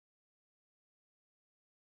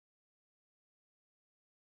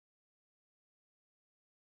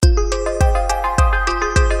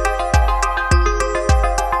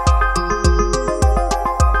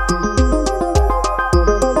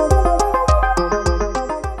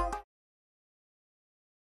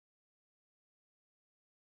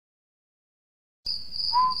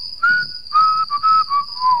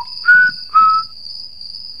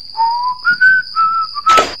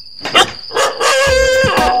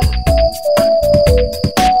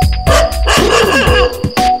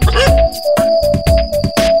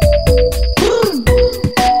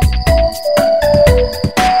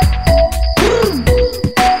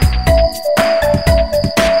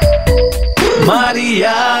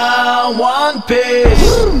Maria, one piece.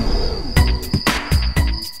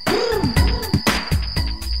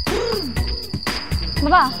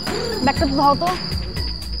 বাবা ব্যাগটা তো দাও তো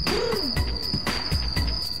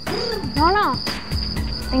না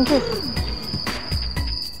থ্যাংক ইউ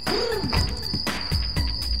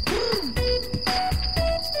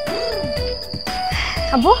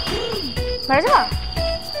আব্বু বাড়ি যাবা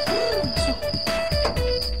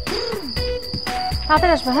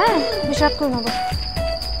তাড়াতাড়ি আসবে হ্যাঁ বেশি রাত করো না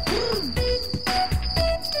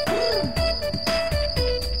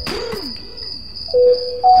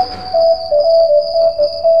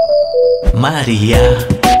Maria,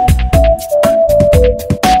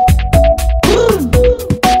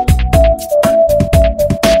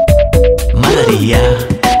 Maria,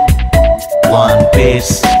 one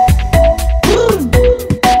piece.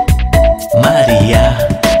 Maria,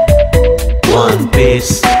 one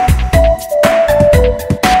piece.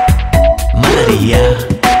 Maria,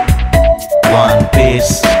 one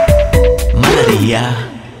piece. Maria,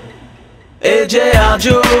 eje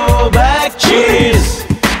ajo back cheese.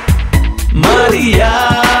 Maria,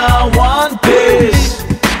 one piece.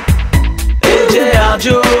 Eje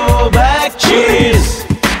ajo back cheese.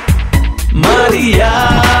 Maria,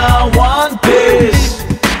 one piece.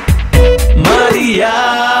 Maria,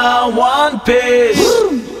 one piece.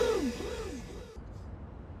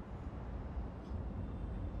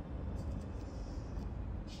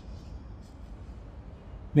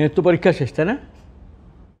 মেয়ের তো পরীক্ষা শেষ তাই না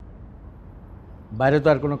বাইরে তো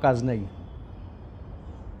আর কোনো কাজ নেই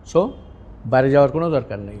সো বাইরে যাওয়ার কোনো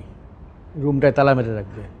দরকার নেই রুমটায় তালা মেরে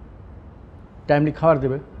রাখবে টাইমলি খাবার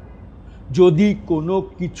দেবে যদি কোনো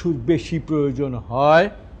কিছুর বেশি প্রয়োজন হয়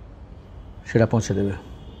সেটা পৌঁছে দেবে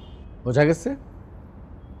বোঝা গেছে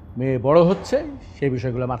মেয়ে বড় হচ্ছে সেই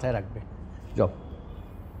বিষয়গুলো মাথায় রাখবে যাও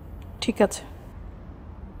ঠিক আছে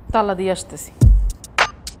তালা দিয়ে আসতেছি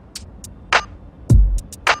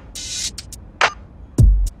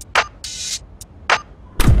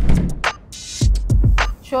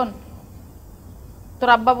শোন তোর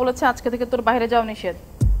আব্বা বলেছে আজকে থেকে তোর বাইরে যাওয়া নিষেধ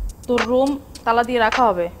তোর রুম তালা দিয়ে রাখা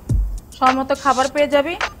হবে সময় মতো খাবার পেয়ে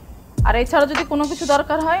যাবি আর এছাড়া যদি কোনো কিছু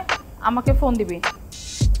দরকার হয় আমাকে ফোন দিবি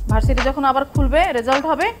ভার্সিটি যখন আবার খুলবে রেজাল্ট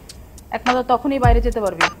হবে একমাত্র তখনই বাইরে যেতে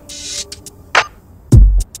পারবি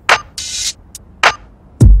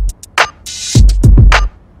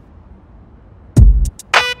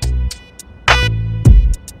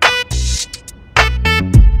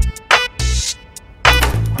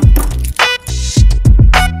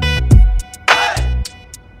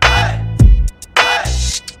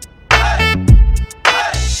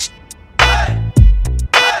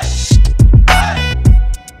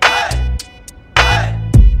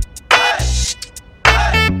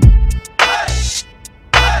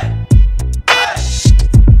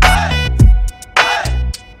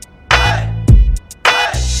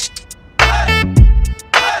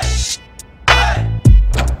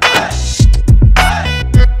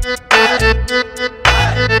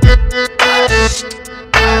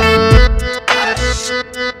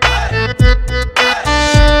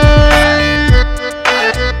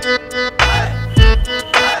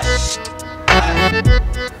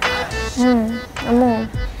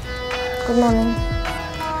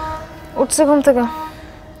উঠছে ঘুম থেকে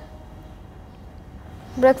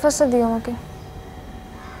ব্রেকফাস্টটা দিও আমাকে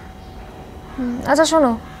আচ্ছা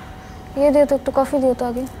শোনো দিও তো একটু কফি দিও তো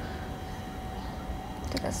আগে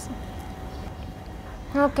ঠিক আছে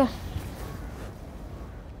ওকে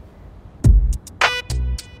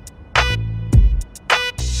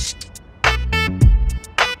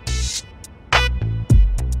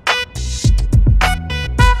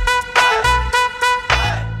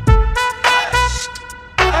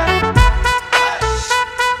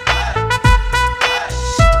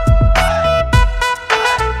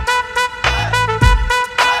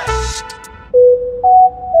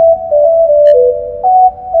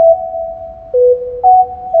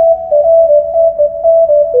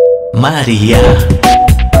Maria,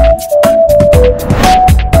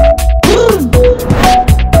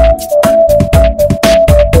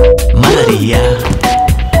 Maria,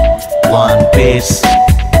 one piece.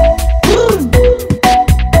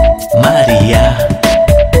 Maria,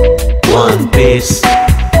 one piece.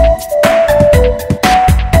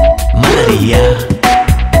 Maria,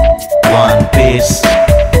 one piece.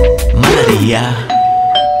 Maria.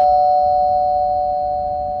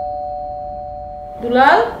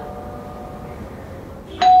 দুলাল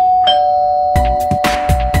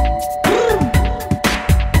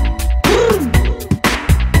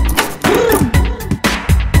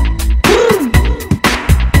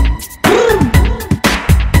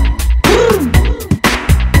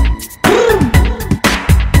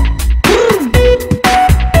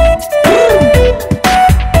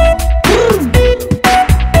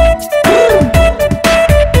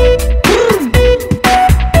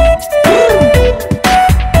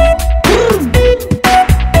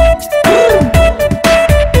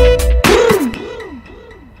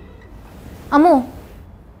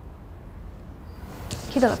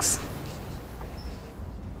খিদে লাগছে।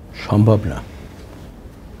 সম্ভব না,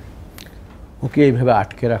 ওকে এইভাবে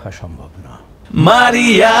আটকে রাখা সম্ভব না।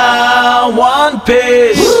 Maria, one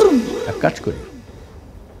piece. এক কাজ করি,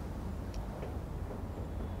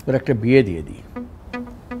 ওর একটা বিয়ে দিয়ে দিই,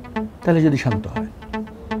 তাহলে যদি শান্ত হয়।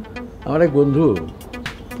 আমার এক বন্ধু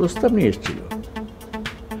প্রস্তাব নিয়ে এসেছিল,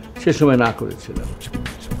 সে সময় না করেছিলাম।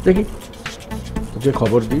 দেখি ওকে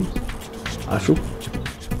খবর দিই, আসুক,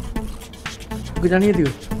 ওকে জানিয়ে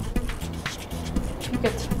দিও। ঠিক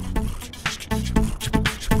আছে।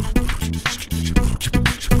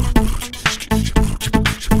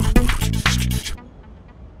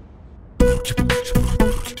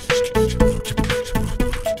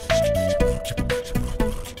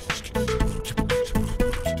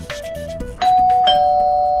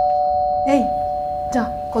 এই যা,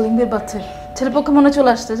 কলিং বেল বাজছে, ছেলেপক্ষে মনে চলে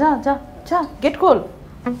আসছে, যা যা যা, গেট খোল।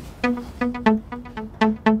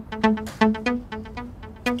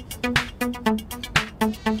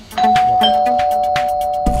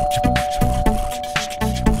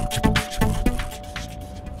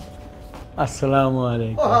 আসসালামু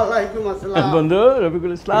আলাইকুম। ওয়ালাইকুম আসসালাম। বন্ধু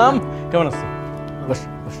রফিকুল ইসলাম, কেমন আছো? বস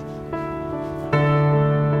বস।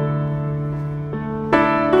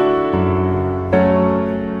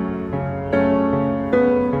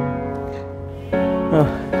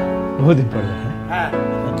 বহুদিন পরে। হ্যাঁ,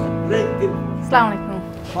 অনেকদিন। আসসালামু আলাইকুম।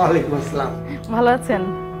 ওয়ালাইকুম আসসালাম। ভালো আছেন?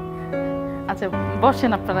 আচ্ছা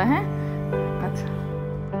বসেন আপনারা। হ্যাঁ আচ্ছা।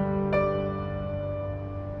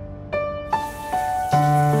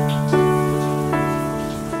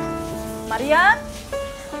 মারিয়া,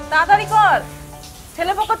 তাড়াতাড়ি কর,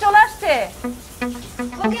 ছেলেপক্ষ চলে আসছে।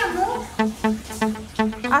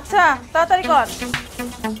 আচ্ছা তাড়াতাড়ি কর।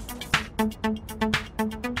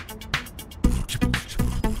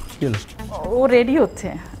 কি হলো? ও রেডি হচ্ছে,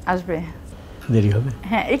 আসবে। দেরি হবে?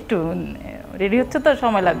 হ্যাঁ একটু রেডি হচ্ছে তো,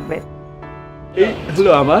 সময় লাগবে। এই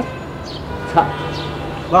হলো আমার।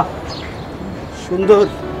 বাহ, সুন্দর।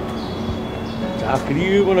 চাকরি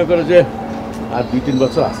মনে করে যে আর 2-3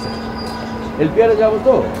 বছর আছে, এলপিআরে যাবো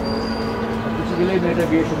তো, কিছু গেলেই মেয়েটা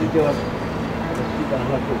বিয়ে সাথে দেওয়ার।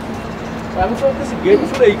 আমি তো কাছে গেম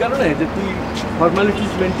ছিল এই কারণে যে তুই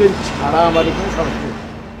ফর্মালিটিস মেনটেন ছাড়া আমার এখানে সমস্যা নেই।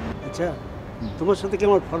 আচ্ছা, তোমার সাথে কি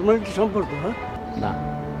আমার ফর্মালিটি সম্পর্ক? হ্যাঁ না,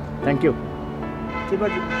 থ্যাংক ইউ। এবার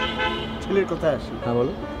ছেলের কথা আসি। হ্যাঁ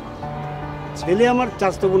বলো। ছেলে আমার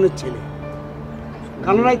চাচাতো বোনের ছেলে,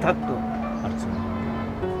 কানাডায় থাকতো। আচ্ছা,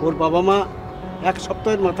 ওর বাবা মা 1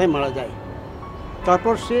 সপ্তাহের মাথায় মারা যায়,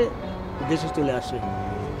 তারপর সে দেশে চলে আসে।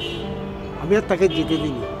 আমি আর তাকে যেতে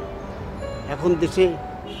দিইনি। এখন দেশে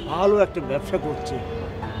ভালো একটা ব্যবসা করছে।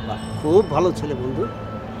 খুব ভালো ছেলে বন্ধু।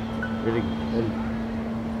 Very good, very good.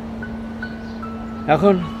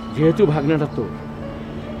 এখন যেহেতু ভাগনাটা তোর,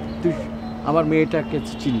 তুই আমার মেয়েটাকে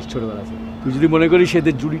চিনিস ছোটবেলা থেকে, তুই যদি মনে করিস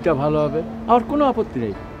এদের জুড়িটা ভালো হবে, আমার কোনো আপত্তি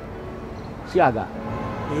নেই, সে আগা।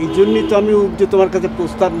 এই জন্যই তো আমি যে তোমার কাছে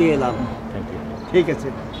প্রস্তাব নিয়ে এলাম। Thank you. ঠিক আছে।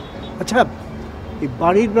 আচ্ছা, এই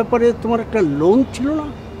বাড়ির ব্যাপারে তোমার একটা লোন ছিল না?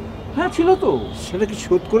 হ্যাঁ ছিল তো। সেটা কি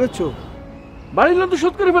শোধ করেছো? বাড়ির লোন তো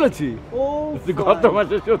শোধ করে ফেলেছি, ও, গত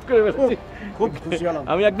মাসে শোধ করে ফেলেছি। খুব খুশি হলাম।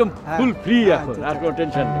 আমি একদম হ্যাঁ, ফুল ফ্রি হ্যাঁ, এখন, আচ্ছা, আর কোনো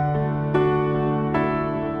টেনশন নেই।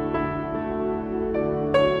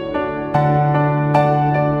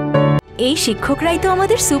 এই শিক্ষকরাই তো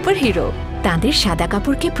আমাদের সুপার হিরো। তাদের সাদা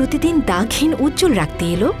কাপড়কে প্রতিদিন দাগহীন উজ্জ্বল রাখতে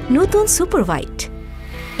এলো নতুন সুপার হোয়াইট।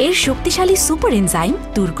 এর শক্তিশালী সুপার এনজাইম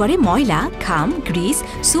দূর করে ময়লা, ঘাম, গ্রিস,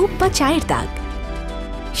 স্যুপ বা চায়ের দাগ।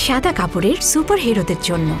 সাদা কাপড়ের সুপার হিরোদের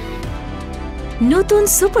জন্য নতুন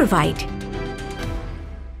সুপার হোয়াইট।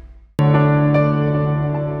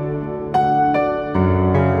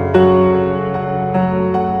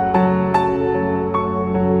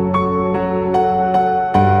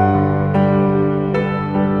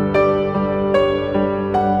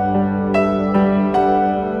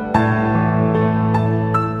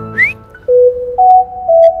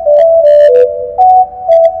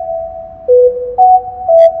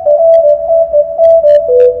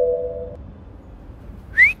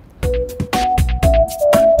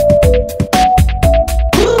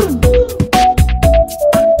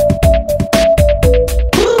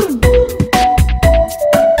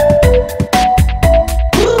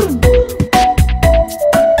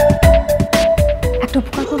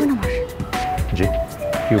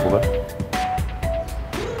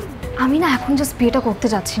 আমি না এখন জাস্ট বিয়েটা করতে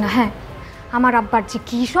যাচ্ছি না। হ্যাঁ, আমার আব্বার যে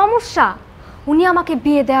কী সমস্যা, উনি আমাকে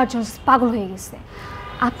বিয়ে দেওয়ার জন্য পাগল হয়ে গেছে।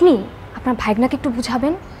 আপনি আপনার ভাইগনাকে একটু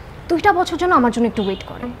বুঝাবেন, 2টা বছর জন্য আমার জন্য একটু ওয়েট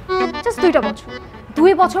করেন, জাস্ট 2টা বছর।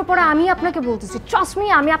 2 বছর পরে আমি আপনাকে বলতেছি, ট্রাস্ট মি,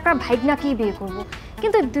 আমি আপনার ভাইগনাকেই বিয়ে করব।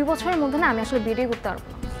 কিন্তু 2 বছরের মধ্যে না আমি আসলে বিয়ে করতে পারবো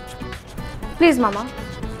না। প্লিজ মামা,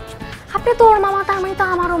 আপনি তো ওর মামা, তার মানে তো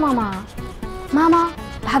আমারও মামা। মামা,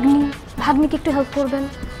 ভাগ্নি, ভাগ্নিকে একটু হেল্প করবেন,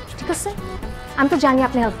 ঠিক আছে? আমি তো জানি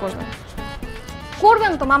আপনি হেল্প করবেন।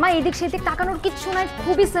 করবেন তো মামা, এদিক সেদিক তাকানোর কিচ্ছু নাই,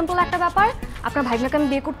 খুবই সিম্পল একটা ব্যাপার। আপনার ভাগ্নাকে আমি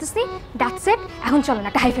বিয়ে করতেছি, দ্যাটস ইট। এখন চলেন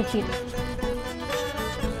একটা হাই ফাইভ দিয়ে দিই।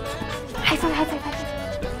 High five, high five, high five.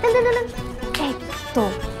 এই তো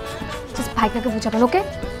জাস্ট ভাগ্নাকে বুঝাবেন, ওকে?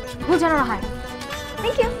 বুঝানো না হয়।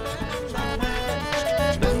 Thank you.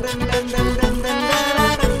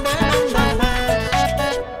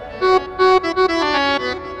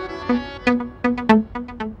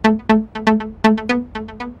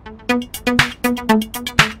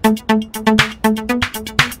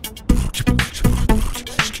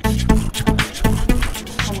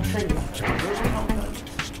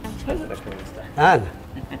 হ্যাঁ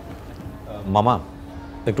মামা,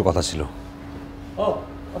 একটু কথা ছিল। ও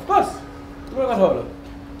অফকোর্স, তোমার কথা বলো।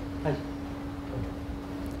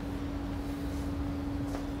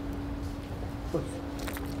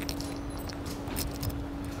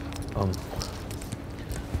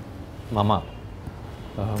 মামা,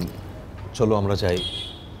 চলো আমরা যাই,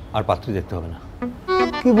 আর পাত্রী দেখতে হবে না।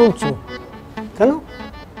 কি বলছো? কেন?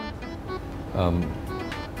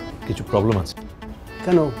 কিছু প্রবলেম আছে।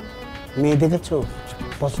 কেন, মেয়ে দেখেছো,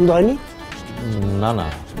 পছন্দ হয়নি? না না,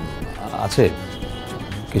 আছে,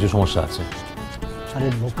 কিছু সমস্যা আছে। আরে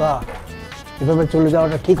বোকা, এভাবে চলে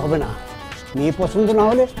যাওয়াটা ঠিক হবে না। মেয়ে পছন্দ না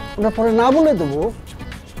হলে ওরা পরে না বলে দেবো।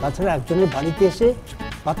 তাছাড়া একজনের বাড়িতে এসে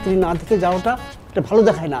পাত্রী না দেখে যাওয়াটা এটা ভালো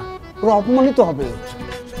দেখায় না, ওরা অপমানিত হবে।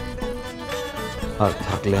 আর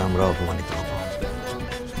থাকলে আমরা অপমানিত হব।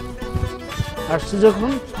 আসছে যখন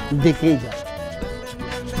দেখেই যায়।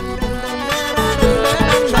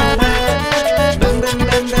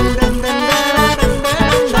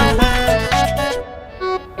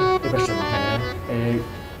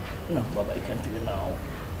 No, Baba, you can't do it now.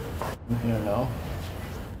 Here now.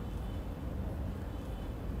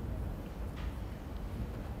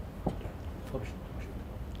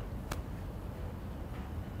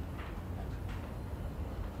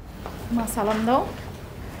 মা সালাম দাও।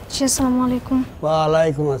 জি, আসসালামু আলাইকুম।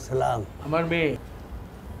 ওয়ালাইকুম আসসালাম। আমার মেয়ে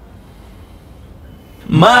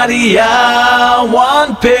Maria,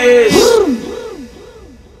 one piece.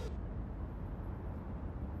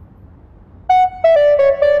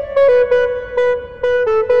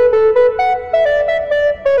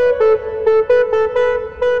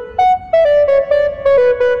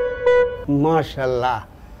 মাশাআল্লাহ,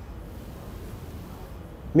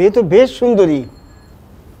 মেয়ে তো বেশ সুন্দরী।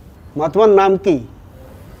 মা, তোমার নাম কি?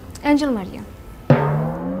 অ্যাঞ্জেল মারিয়া।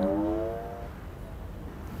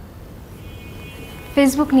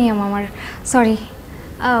 ফেসবুক নিয়ম আমার, সরি,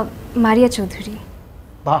 মারিয়া চৌধুরী।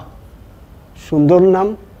 বাহ, সুন্দর নাম,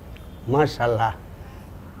 মাশাআল্লাহ।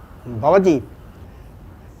 বাবাজি,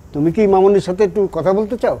 তুমি কি মামুনির সাথে একটু কথা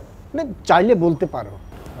বলতে চাও? না, চাইলে বলতে পারো।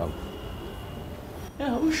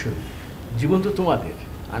 হ্যাঁ অবশ্যই, জীবন তো তোমাদের,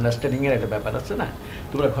 আন্ডারস্ট্যান্ডিং এর একটা ব্যাপার আছে না।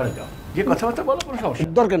 তোমরা ঘরে যাও, যে কথাবার্তা বলো, কোনো সমস্যা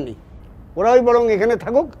নেই। দরকার নেই, ওরাই বরং এখানে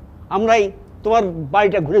থাকুক, আমরাই তোমার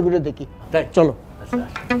বাড়িটা ঘুরে ঘুরে দেখি। তাই চলো। আচ্ছা,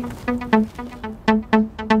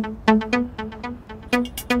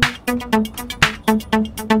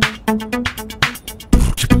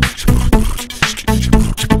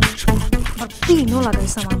 তিনও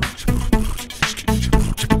লাগাইছে আমার মা।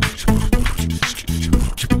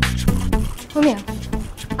 রুমিয়া,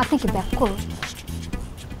 আপনি কি ব্যাক করুন?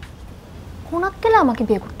 কোন আক্কেলে আমাকে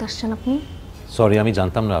বিয়ে করতে আসছেন আপনি? সরি, আমি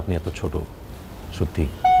জানতাম না আপনি এত ছোট। সত্যি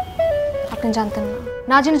আপনি জানতেন না,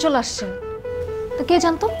 না জেনে চলে আসছেন। তো কে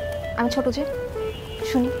জানতো আমি ছোট? যে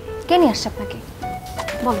শুনি, কে নিয়ে আসছে আপনাকে?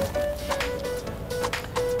 বলো।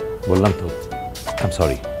 বললাম তো, আই এম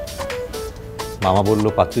সরি। মামা বললো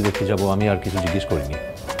পাত্রী দেখতে যাবো, আমি আর কিছু জিজ্ঞেস করিনি,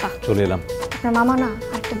 চলে এলাম। আপনার মামা না,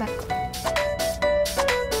 আরেকটা ব্যাক।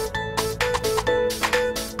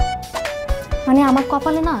 মানে আমার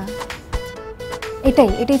কপালে না,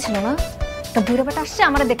 এটাই ছিল না, একটা বুড়ো বেটা আসছে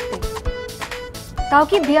আমার দেখতে, তাও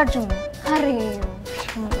কি বিয়ার জন্য। আরে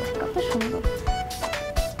সুন্দর, কত সুন্দর।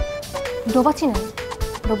 ডোবা চিনেন?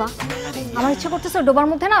 ডোবা, আমার ইচ্ছা করতেছে ডোবার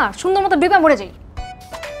মধ্যে না সুন্দর মতো ডুবে মরে যাই।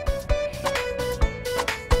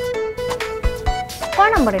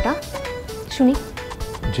 কয় নাম্বার এটা শুনি?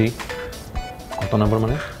 জি, কত নাম্বার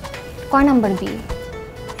মানে? কয় নাম্বার বিয়ে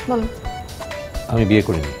বলো। আমি বিয়ে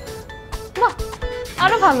করিনি। বাহ,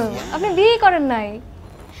 আরো ভালো, আপনি বিয়ে করেন নাই।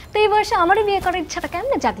 তো এই বয়সে আমারই বিয়ে করার ইচ্ছাটা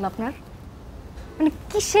কেমনে জাগলো আপনার? মানে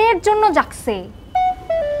কিসের জন্য জাগছে?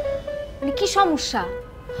 মানে কি সমস্যা?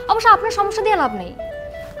 অবশ্য আপনার সমস্যা দিয়ে লাভ নেই।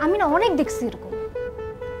 আমি না অনেক দেখছি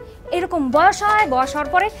এরকম বয়স হওয়ার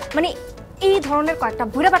পরে মানে এই ধরনের কয়েকটা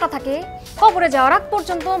বুড়া বেটা থাকে, কবরে যাওয়ার আগ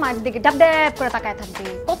পর্যন্ত মায়ের দিকে ডাব ডাব করে তাকায় থাকবে।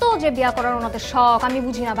 কত যে বিয়া করার ওনাদের শখ আমি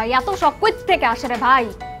বুঝি না ভাই, এত শখ কই থেকে আসে রে ভাই।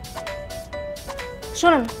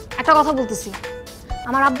 শোনেন একটা কথা বলতেছি,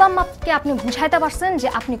 আমার আব্বা আম্মাকে আপনি বুঝাইতে পারছেন যে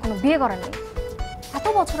আপনি কোনো বিয়ে করেননি। এত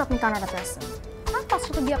বছর আপনি কানাডাতে আসছেন, আর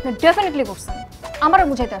 5টা বিয়ে আপনি ডেফিনেটলি করছেন, আমারও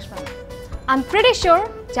বুঝাইতে আসবেন না। আই এম প্রিটি শিওর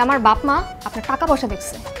যে আমার বাপ মা আপনার টাকা পয়সা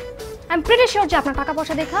দেখছে। আই এম প্রিটি শিওর যে আপনার টাকা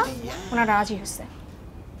পয়সা দেখা ওনারা রাজি হয়েছে।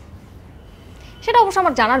 সেটা অবশ্য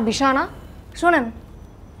আমার জানার বিষয় না। শোনেন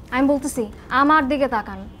আমি বলতেছি, আমার দিকে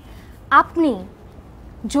তাকান। আপনি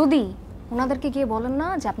যদি ওনাদেরকে গিয়ে বলেন না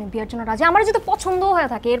যে আপনি বিয়ের জন্য রাজি, আমার যদি পছন্দ হয়ে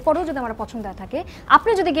থাকে, এরপরেও যদি আমার পছন্দ হয়ে থাকে,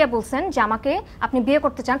 আপনি যদি গিয়ে বলছেন যে আমাকে আপনি বিয়ে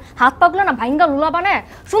করতে চান, হাত পাগুলো না ভাইঙ্গা লুলা বানায়,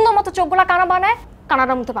 সুন্দর মতো চোখগুলা কানা বানায়,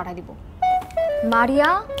 কানাডার মধ্যে পাঠাই দিব। মারিয়া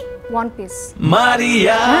ওয়ান পিস,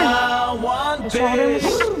 Maria, one শহরের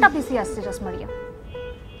মধ্যে একটা পিসি আসছে জাস্ট মারিয়া।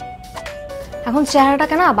 এখন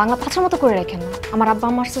চেহারাটাকে না বাংলা পাঁচের মতো করে রেখেন না। আমার আব্বা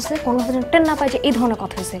আমার আসতেছে কোনো টেন না পায় যে এই ধরনের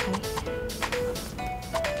কথা হয়েছে এখানে।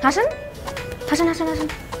 হাসেন হাসেন হাসেন হাসেন,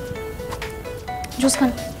 জুস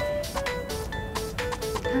খান।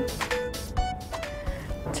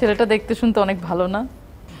 ছেলেটা দেখতে শুনতে অনেক ভালো না?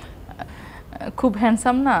 খুব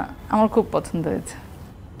হ্যান্ডসাম না? আমার খুব পছন্দ হয়েছে।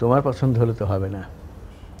 তোমার পছন্দ হলে তো হবে না,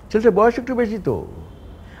 ছেলেটার বয়স একটু বেশি তো,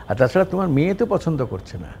 আর তাছাড়া তোমার মেয়ে তো পছন্দ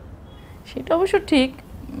করছে না। সেটা অবশ্য ঠিক,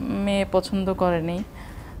 মেয়ে পছন্দ করেনি।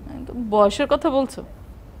 কিন্তু বয়সের কথা বলছো,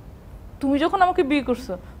 তুমি যখন আমাকে বিয়ে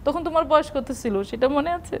করছো তখন তোমার বয়স কত ছিল সেটা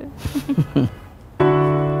মনে আছে?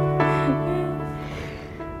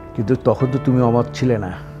 কিন্তু তখন তো তুমি অমত ছিলে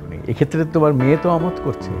না, এক্ষেত্রে তোমার মেয়ে তো অমত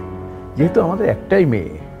করছে। যেহেতু আমাদের একটাই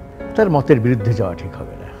মেয়ে, তার মতের বিরুদ্ধে যাওয়া ঠিক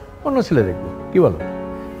হবে না, অন্য ছেলে দেখবো, কি বলো?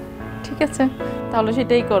 ঠিক আছে, তাহলে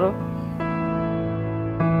সেটাই করো।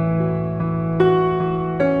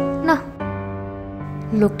 না,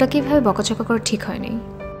 লোকটা কিভাবে বকাঝকা করা ঠিক হয়নি।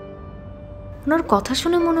 ওনার কথা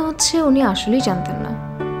শুনে মনে হচ্ছে উনি আসলেই জানতেন না।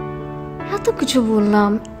 এত কিছু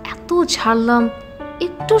বললাম, এত ছাড়লাম,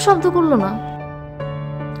 একটু শব্দ করলো না।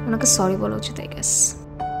 ওনাকে সরি বলা উচিত আই গেস।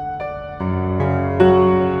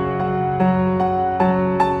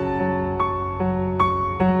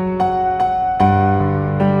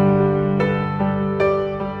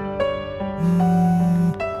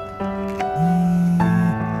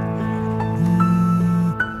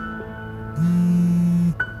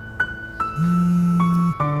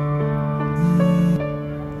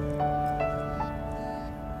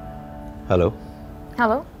 হ্যালো।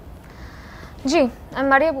 হ্যালো, জি আমি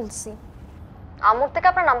মারিয়া বলছি। আমর থেকে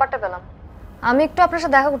আপনার নাম্বারটা পেলাম, আমি একটু আপনার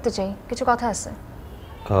সাথে দেখা করতে চাই, কিছু কথা আছে।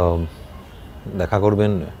 দেখা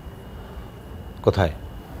করবেন কোথায়?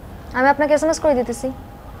 আমি আপনাকে এসএমএস করে দিতেছি,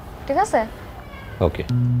 ঠিক আছে? ওকে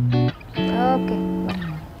ওকে।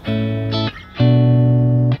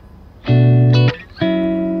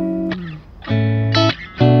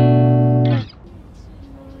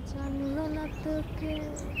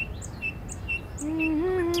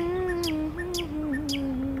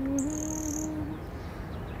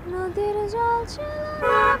 নদীর জল ছিল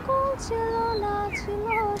না, কুল ছিল না, ছিল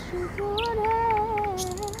শুধু রে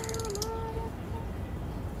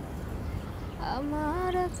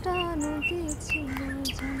আমার একটা নদী ছিল।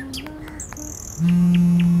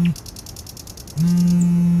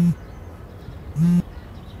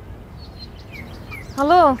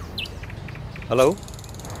 হ্যালো। হ্যালো।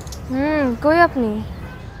 কই আপনি?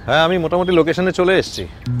 হ্যাঁ, আমি মোটামুটি লোকেশনে চলে এসেছি,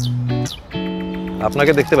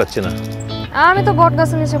 আপনাকে দেখতে পাচ্ছি না। আমি তো বট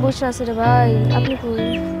গাছের নিচে বসে আছি রে ভাই, আপনি কই?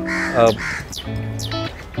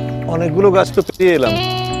 অনেকগুলো গাছ তো পেরিয়ে এলাম,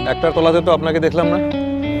 একটার তলাতে তো আপনাকে দেখলাম না।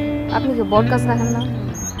 আপনি কি বট গাছ দেখেন না?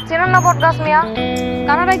 চেনেন না বট গাছ মিয়া?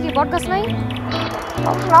 কানাডায় কি বট গাছ নাই?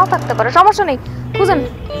 নাও থাকতে পারে, সমস্যা নেই, খুঁজেন।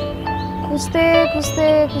 খুঁজতে খুঁজতে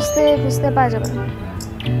খুঁজতে খুঁজতে পাওয়া যাবে না,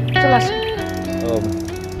 চলে আসেন।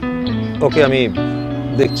 ওকে, আমি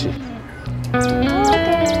দেখছি।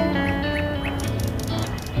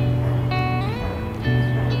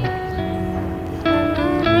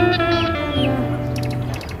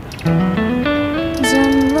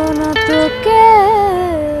 জানলো না তোকে।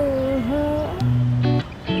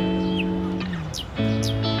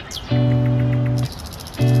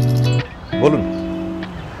 বলুন।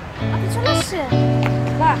 আপনি চলে আসছেন?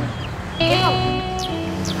 বাহ, এরকম।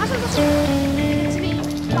 আসুন বসুন।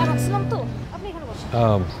 ভাবছিলাম তো আপনি এখানে বসুন।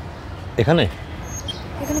 এখানে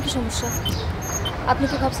এখানে কি সমস্যা? আপনি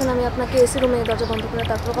কি ভাবছেন আমি আপনাকে এসি রুমে দরজা বন্ধ করে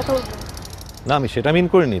তারপর কথা বলবো? না, আমি সেটা মিন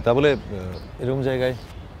করিনি। তা বলে এরকম জায়গায়?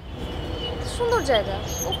 সুন্দর জায়গা,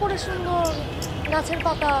 উপরে সুন্দর গাছের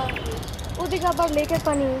পাতা, ওদিকে আবার লেকের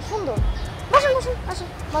পানি, সুন্দর। বসুন বসুন, আসুন।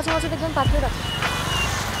 মাঝে মাঝে দেখবেন পাখিও রাখেন।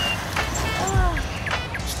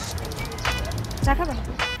 চা খাবেন?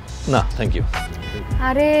 না, থ্যাংক ইউ।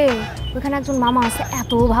 আরে ওখানে একজন মামা আছে,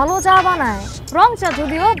 এত ভালো চা বানায়, রং চা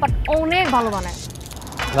যদিও, বাট অনেক ভালো বানায়।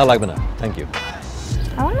 না লাগবে না, থ্যাংক ইউ।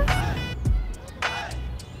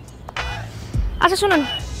 আচ্ছা শুনুন,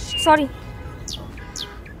 সরি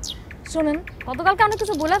শুনুন, গতকালকে অনেক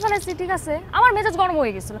কিছু বলে ফেলেছি, ঠিক আছে? আমার মেজাজ গরম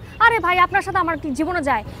হয়ে গেছিল। আরে ভাই, আপনার সাথে আমার কি জীবনে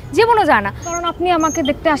যায়? জীবনও যায় না, কারণ আপনি আমাকে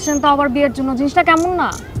দেখতে আসছেন তো আবার বিয়ের জন্য, জিনিসটা কেমন না?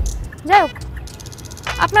 যাই হোক,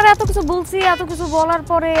 আপনারা এত কিছু বলছি, এত কিছু বলার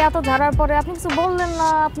পরে, এত ঝাড়ার পরে আপনি কিছু বললেন না,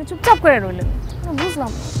 আপনি চুপচাপ করে রইলেন।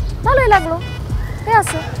 বুঝলাম, ভালোই লাগলো, ঠিক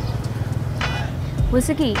আছে।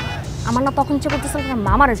 হয়েছে কি, আমার না তখন ইচ্ছে করতেছিল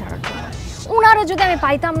মামারে ঝাড়ার জন্য। উনারে যদি আমি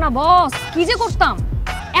পাইতাম না বস, কি যে করতাম,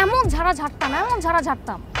 এমন ঝাড়া ঝাড়তাম, এমন ঝাড়া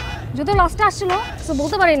ঝাড়তাম। যদিও লাস্টে আসছিল, কিছু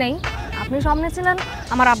বলতে পারি নাই। আপনি সামনে ছিলেন,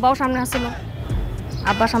 আমার আব্বাও সামনে আসছিল,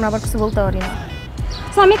 আব্বার সামনে আবার কিছু বলতে পারি না।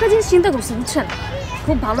 তো আমি একটা জিনিস চিন্তা করছি, বুঝছেন,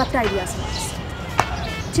 খুব ভালো একটা আইডিয়া আছে।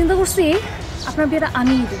 চিন্তা করছি আপনার বিয়েটা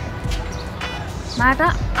আমিই দেখব, মায়াটা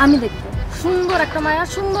আমি দেখবো, সুন্দর একটা মায়া,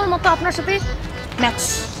 সুন্দর মতো আপনার সাথে ম্যাচ।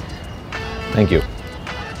 থ্যাংক ইউ,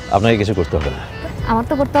 আপনাকে কিছু করতে হবে না। আমার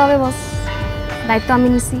তো করতে হবে বস, দায়িত্ব আমি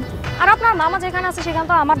নিছি। আর আপনার মামা যেখানে আছে সেখানে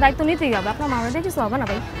তো আমার দায়িত্ব নিতেই হবে। আপনার মামার দিয়ে কিছু হবে না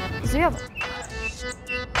ভাই, কিছুই হবে।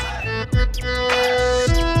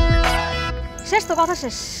 শেষ তো, কথা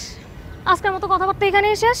শেষ। আজকের মতো কথাবার্তা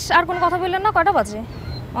এখানেই শেষ। আর কোনো কথা বললেন না? কয়টা বাজে?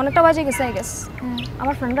 অনেকটা বাজে গেছে আই গেস।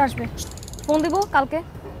 আমার ফ্রেন্ডরা আসবে, ফোন দিব কালকে,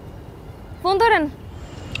 ফোন ধরেন।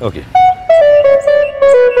 ওকে।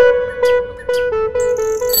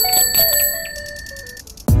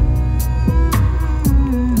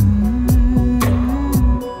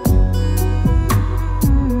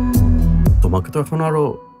 তোমাকে তো এখন আরো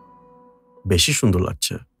বেশি সুন্দর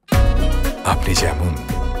লাগছে। আপনি যেমন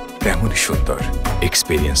তেমনই সুন্দর।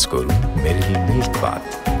 এক্সপেরিয়েন্স করুন মেরিলিন মিল্ক বাথ,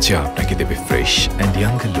 যা আপনাকে দেবে fresh and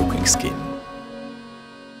younger looking skin.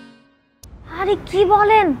 আরে কি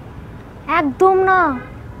বলেন, একদম না।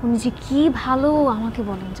 উনি যে কি ভালো আমাকে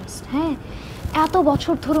বলেন জাস্ট। হ্যাঁ, এত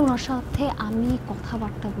বছর ধরে ওনার সাথে আমি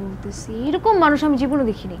কথাবার্তা বলতেছি, এরকম মানুষ আমি জীবনে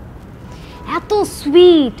দেখিনি। এত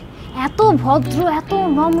সুইট, এত ভদ্র, এত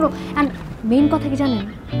নম্র। অ্যান্ড মেইন কথা কি জানেন,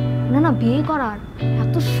 না না বিয়ে করার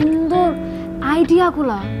এত সুন্দর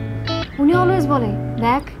আইডিয়াগুলা। উনি অলওয়েজ বলে,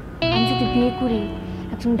 দেখ আমি যদি বিয়ে করি,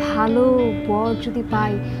 একজন ভালো বর যদি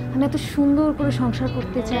পাই, আমি এত সুন্দর করে সংসার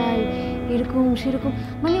করতে চাই, এরকম সেরকম।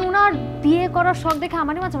 মানে ওনার বিয়ে করার শখ দেখে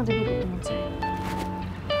আমারই মাঝে মাঝে বিয়ে করতে মন চায়।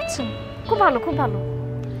 আচ্ছা, খুব ভালো, খুব ভালো।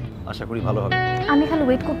 আশা করি ভালো হবে। আমি খালি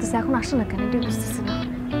ওয়েট করতেছি, এখন আসে না কেন এটাই বুঝতেছি না।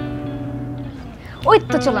 ওই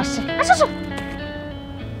তো চলে আসছে, আসো আসো।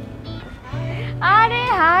 আরে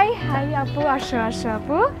হাই হাই আপু, আসো আসো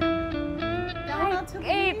আপু।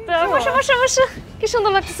 এই তো বসো বসো বসো, কি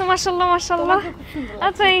সুন্দর লাগতেছে, মাশাআল্লাহ মাশাআল্লাহ।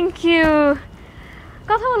 Thank you.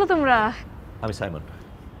 কথা বলো তোমরা। আমি সাইমন।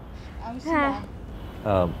 হ্যাঁ,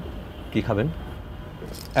 কি খাবেন?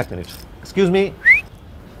 এক মিনিট, এক্সকিউজ মি।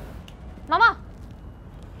 মামা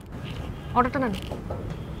অর্ডারটা নেন।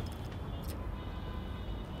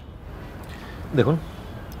 দেখুন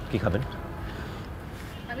কি খাবেন।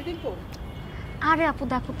 আমি দেখবো। আরে আপু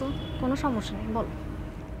দেখো তো, কোনো সমস্যা নেই, বলো।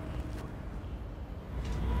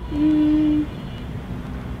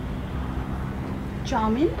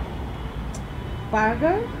 Chowmein,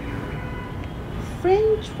 burger,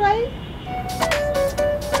 French fry,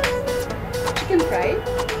 chicken fry,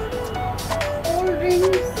 cold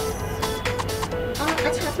drinks.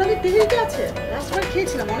 আচ্ছা, আপনাদের তেহেরিটা আছে? লাস্টবার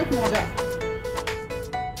খেয়েছিলাম, অনেক মজা।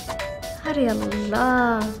 আরে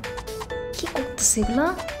আল্লাহ, কি করতেছে এগুলা?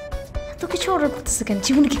 এত কিছু অর্ডার করতেছে কেন?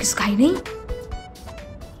 জীবনে কি কিছু খাই নেই?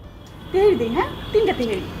 তেহেরি দিই, হ্যাঁ, 3টা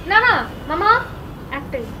তেহেরি। না না মামা,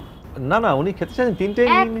 একটাই। না না, উনি খেতে চান 3টে।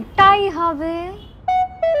 একটাই হবে,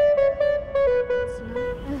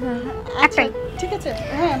 একটাই। ঠিক আছে,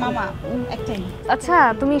 হ্যাঁ মামা, একটাই। আচ্ছা,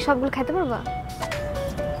 তুমি সবগুলো খাইতে পারবা?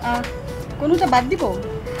 কোনোটা বাদ দিব?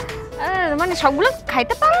 মানে সবগুলো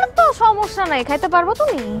খাইতে পারলে তো সমস্যা নাই, খাইতে পারবো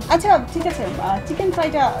তুমি। আচ্ছা ঠিক আছে, চিকেন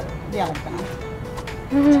ফ্রাইটা দেওয়া লাগবে না,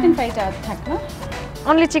 চিকেন ফ্রাইটা থাক না।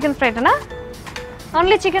 অনলি চিকেন ফ্রাইটা না?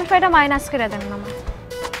 অনলি চিকেন ফ্রাইটা মাইনাস করে দেন মামা।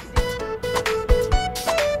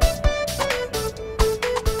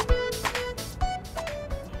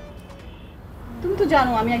 তুমি তো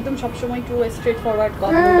জানো আমি একদম সবসময় একটু স্ট্রেট ফরওয়ার্ড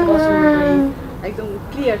কথা বলতে পছন্দ করি, একদম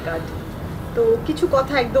ক্লিয়ার কাট। তো কিছু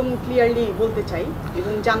কথা একদম ক্লিয়ারলি বলতে চাই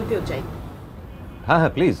এবং জানতেও চাই। হ্যাঁ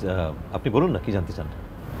হ্যাঁ প্লিজ, আপনি বলুন না কি জানতে চান।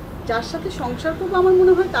 যার সাথে সংসার করবো আমার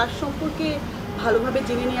মনে হয় তার সম্পর্কে ভালোভাবে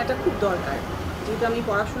জেনে নেওয়াটা খুব দরকার। যেহেতু আমি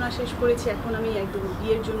পড়াশোনা শেষ করেছি, এখন আমি একদম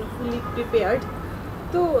বিয়ের জন্য ফুললি প্রিপেয়ার্ড।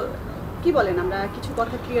 তো কি বলেন, আমরা কিছু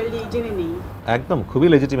কথা ক্লিয়ারলি জেনে নিই? একদম, খুবই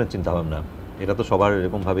লেজিটিমেট চিন্তা ভাবনা। এটা তো সবার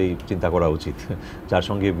এরকমভাবেই চিন্তা করা উচিত। যার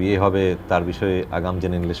সঙ্গে বিয়ে হবে তার বিষয়ে আগাম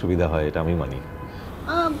জেনে নিলে সুবিধা হয়, এটা আমি মানি।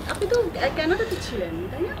 আপনি তো কানাডাতে ছিলেন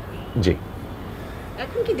তাই না? জি।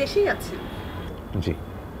 এখন কি দেশেই আছেন? জি।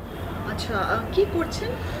 আচ্ছা, কি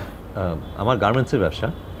করছেন? আমার গার্মেন্টসের ব্যবসা।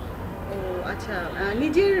 ও আচ্ছা,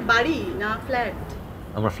 নিজের বাড়ি না ফ্ল্যাট?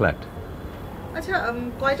 আমার ফ্ল্যাট। আচ্ছা,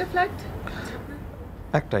 কয়টা ফ্ল্যাট?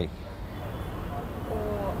 একটাই। ও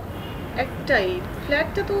একটাই।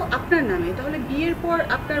 ফ্ল্যাটটা তো আপনার নামে, তাহলে বিয়ের পর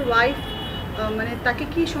আপনার ওয়াইফ মানে তাকে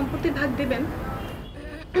কি সম্পত্তির ভাগ দেবেন?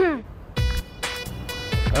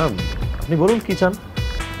 আপনি বলুন কি চান?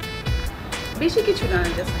 বেশি কিছু না,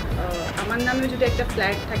 জাস্ট আমার নামে যদি একটা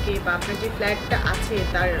ফ্ল্যাট থাকে বা আপনার যে ফ্ল্যাটটা আছে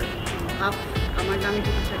তার হাফ আমার নামে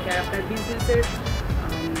যদি থাকে, আর আপনার বিজনেসের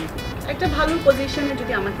একটা ভালো পজিশনে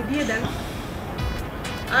যদি আমাকে দিয়ে দেন।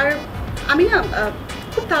 আর আমি না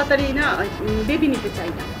খুব তাড়াতাড়ি না বেবি নিতে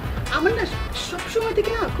চাই না। আমার না সবসময়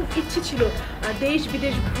থেকে না খুব ইচ্ছে ছিল দেশ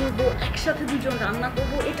বিদেশ ঘুরবো, একসাথে দুজন রান্না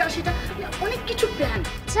করবো, এটা সেটা অনেক কিছু প্ল্যান।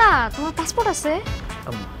 আচ্ছা, তোমার পাসপোর্ট আছে?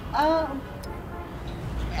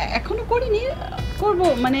 এখনো করিনি, করব,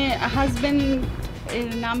 মানে হাজবেন্ড এর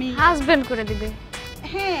নামে। হাজবেন্ড করে দিবে?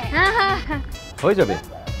 হ্যাঁ হয়ে যাবে,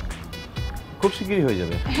 খুব শিগগিরই হয়ে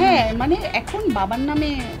যাবে। হ্যাঁ, মানে এখন বাবার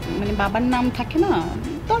নামে, মানে বাবার নাম থাকে না,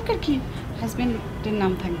 দরকার কি হাজবেন্ডের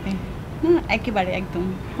নাম থাকবে না, একেবারে একদম।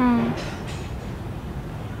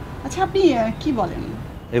 আচ্ছা, আপনি কি বলেন?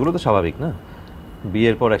 এগুলো তো স্বাভাবিক না?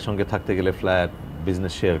 বিয়ের পর একসঙ্গে থাকতে গেলে ফ্ল্যাট,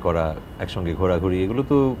 বিজনেস শেয়ার করা, একসঙ্গে ঘোরাঘুরি, এগুলো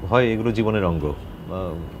তো হয়, এগুলো জীবনের অঙ্গ।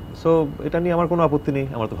 সো এটা নিয়ে আমার কোনো আপত্তি নেই,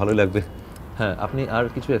 আমার তো ভালোই লাগবে। হ্যাঁ, আপনি আর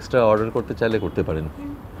কিছু এক্সট্রা অর্ডার করতে চাইলে করতে পারেন।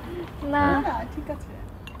 না ঠিক আছে,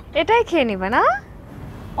 এটাই খেয়ে নিবে না?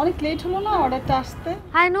 অনেক লেট হলো না অর্ডারটা আসতে?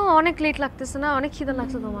 আই নো, অনেক লেট লাগতেছে না? অনেক খিদে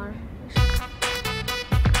লাগছে তোমার?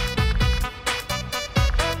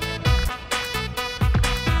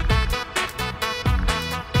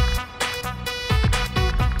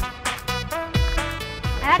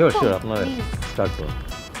 শিওর, আপনার স্টার্ট করুন।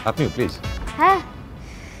 আপনিও প্লিজ। হ্যাঁ,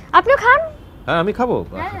 আপনিও খান। হ্যাঁ, আমি খাবো,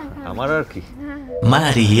 আমার আর কি।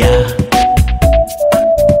 Maria.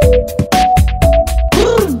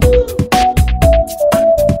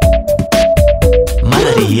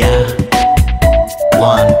 Maria.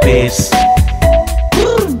 One piece.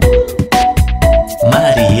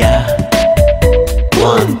 Maria.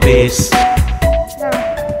 One piece.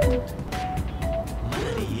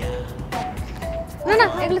 না না,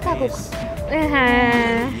 এগুলো থাকুক।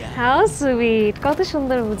 হ্যাঁ, হাউ সুইট, কত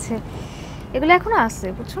সুন্দর বুঝে। এগুলো এখনো আছে,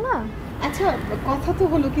 বুঝছো না? আচ্ছা, কথা তো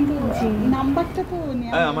হলো, কিন্তু নাম্বারটা তো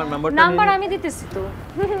নেওয়া। হ্যাঁ, আমার নাম্বার আমি দিতেছি তো।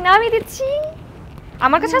 আমি দিচ্ছি,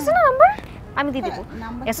 আমার কাছে আছে না নাম্বার, আমি দিয়ে দেবো,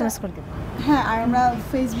 এসএমএস করে দেবো। হ্যাঁ, আর আমরা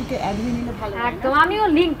ফেসবুকে অ্যাড দিয়ে নিলে ভালো হয়। একদম, আমিও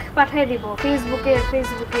লিংক পাঠিয়ে দিব ফেসবুকে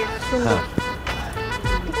সুন্দর।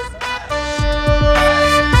 ঠিক আছে?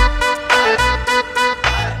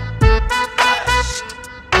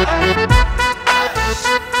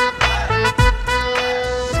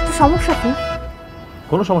 সমস্যা কি?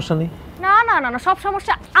 কোনো সমস্যা নেই। না না না না, সব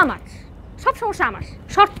সমস্যা আমার, সব সমস্যা আমার।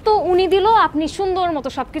 শর্ত উনি দিল, আপনি সুন্দর মতো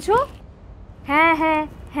সবকিছু। হ্যাঁ হ্যাঁ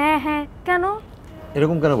হ্যাঁ হ্যাঁ, কেন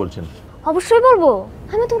এরকম কেন বলছেন? অবশ্যই বলবো,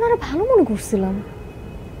 আমি তো ওনারা ভালো মনে করছিলাম।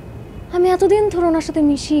 আমি এতদিন ধরে ওনার সাথে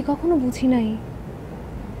মিশি, কখনো বুঝি নাই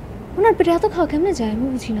ওনার পেটে এত খাওয়া কেমনে যায়, আমি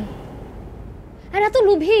বুঝি না। আর এত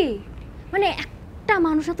লোভী, মানে একটা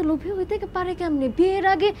মানুষ এত লোভী হইতে পারে কেমনে? বিয়ের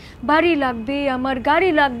আগে বাড়ি লাগবে, আমার গাড়ি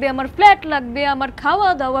লাগবে, আমার ফ্ল্যাট লাগবে, আমার খাওয়া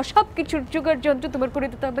দাওয়া সব কিছুর জোগাড় যন্ত্র তোমার করে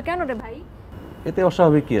দিতে হবে, কেন রে ভাই? এতে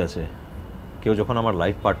অস্বাভাবিক কি আছে? কেউ যখন আমার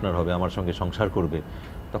লাইফ পার্টনার হবে, আমার সঙ্গে সংসার করবে,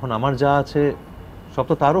 তখন আমার যা আছে সব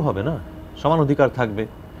তো তারও হবে না, সমান অধিকার থাকবে।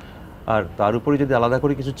 আর তার উপরে যদি আলাদা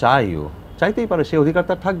করে কিছু চাইও, চাইতেই পারে, সেই অধিকার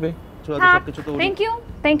তার থাকবে।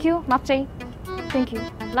 থ্যাংক ইউ, মাপ চাই, থ্যাংক ইউ,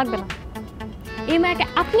 লাগবে না। এই মাকে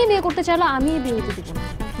আপনি বিয়ে করতে চাইলে আমি বিয়ে হতে দিব না।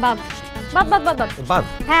 বাদ বাদ বাদ বাদ বাদ বাদ।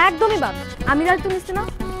 হ্যাঁ, একদমই বাদ। আমি দায়িত্ব নিচ্ছি না,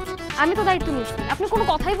 আমি তো দায়িত্ব নিচ্ছি, আপনি কোনো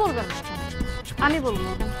কথাই বলবেন না, আমি বলবো।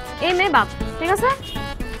 এই মেয়ে বাদ, ঠিক আছে?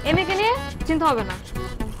 এই মেয়েকে নিয়ে চিন্তা হবে না,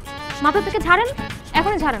 মাথা থেকে ঝাড়েন,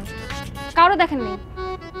 এখনই ঝাড়েন, কারো দেখেননি,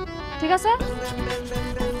 ঠিক আছে?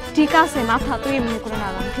 ঠিক আছে, মাথা তুই এমনি করে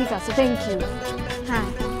নাড়ান, ঠিক আছে, থ্যাংক ইউ। হ্যাঁ,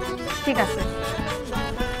 ঠিক আছে।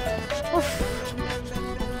 উফ,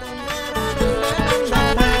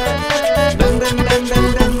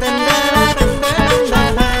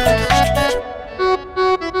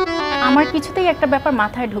 আমার কিছুতেই একটা ব্যাপার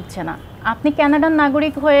মাথায় ঢুকছে না। আপনি কানাডার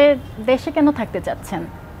নাগরিক হয়ে দেশে কেন থাকতে চাচ্ছেন?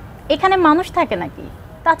 এখানে মানুষ থাকে নাকি?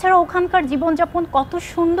 তাছাড়া ওখানকার জীবনযাপন কত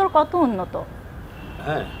সুন্দর, কত উন্নত।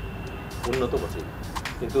 হ্যাঁ, উন্নত বটে,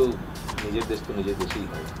 কিন্তু নিজের দেশ তো নিজের দেশেই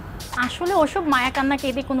হয়। আসলে ওসব মায়া কান্নাকে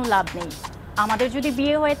এতে কোনো লাভ নেই। আমাদের যদি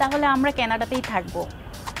বিয়ে হয় তাহলে আমরা কানাডাতেই থাকবো,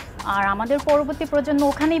 আর আমাদের পরবর্তী প্রজন্ম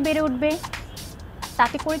ওখানেই বেড়ে উঠবে।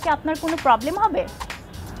 তাতে করে কি আপনার কোনো প্রবলেম হবে?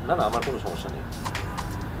 না না, আমার কোনো সমস্যা নেই।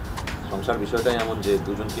 সংসার বিষয়টাই এমন যে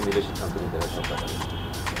দুজনকে মিলে সিদ্ধান্ত নিতে হয় সব ব্যাপারে।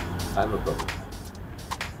 I am no problem.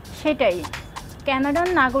 সেটাই, কানাডার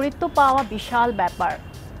নাগরিকত্ব পাওয়া বিশাল ব্যাপার,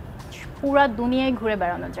 পুরা দুনিয়ায় ঘুরে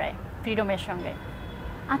বেড়ানো যায় ফ্রিডমের সঙ্গে।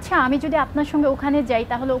 আচ্ছা, আমি যদি আপনার সঙ্গে ওখানে যাই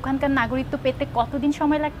তাহলে ওখানকার নাগরিকত্ব পেতে কতদিন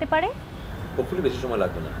সময় লাগতে পারে? হোপফুলি বেশি সময়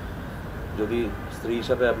লাগবে না। যদি স্ত্রী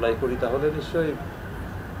হিসাবে অ্যাপ্লাই করি তাহলে নিশ্চয়ই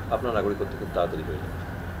আপনার নাগরিকত্ব খুব তাড়াতাড়ি হয়ে যাবে।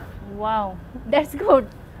 ওয়াও, দ্যাটস গুড,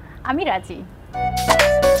 আমি রাজি।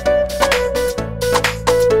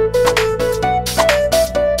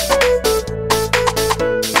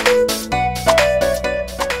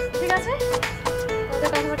 ঠিক আছে, ওদের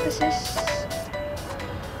কথাবার্তা শেষ,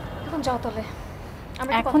 এখন যাও তাহলে।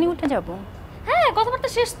 আমরা এখনই উঠে যাব? হ্যাঁ, কথাবার্তা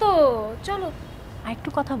শেষ তো, চলো। আর একটু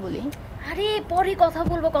কথা বলি। আরে পরে কথা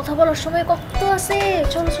বলবো, কথা বলার সময় কত আছে,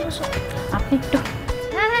 চলো চলো চলো। আপনি একটু,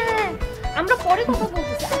 হ্যাঁ হ্যাঁ হ্যাঁ, আমরা পরে কথা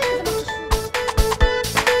বলতেছি।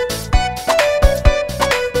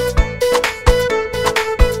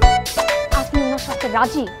 আপনি ওনার সাথে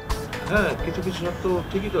রাজি? হ্যাঁ, কিছু কিছু শর্ত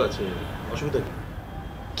ঠিকই তো আছে, অসুবিধা কি?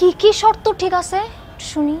 কি কি শর্ত ঠিক আছে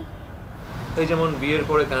শুনি? এই যেমন বিয়ের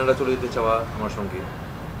পরে কানাডা চলে যেতে চাওয়া আমার সঙ্গে,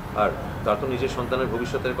 আর তার তো নিজের সন্তানের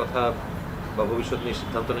ভবিষ্যতের কথা বা ভবিষ্যৎ নিয়ে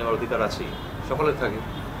সিদ্ধান্ত নেওয়ার অধিকার আছেই, সকলের থাকে।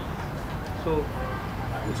 So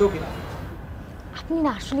it's okay. আপনি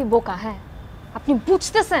না আসলে বোকা। হ্যাঁ, আপনি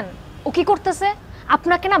বুঝতেছেন ও কি করতেছে?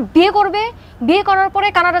 আপনাকে না বিয়ে করবে, বিয়ে করার পরে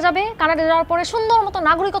কানাডা যাবে, কানাডা যাওয়ার পরে সুন্দর মতো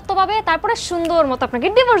নাগরিকত্ব পাবে, তারপরে সুন্দর মতো আপনাকে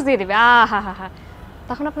ডিভোর্স দিয়ে দেবে। আহা হা হা,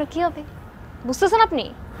 তখন আপনার কি হবে বুঝতেছেন আপনি?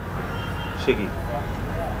 সে কি,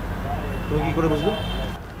 তুমি কি করে বুঝলে?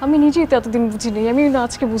 আমি নিজেই তো এতদিন বুঝিনি, আমি না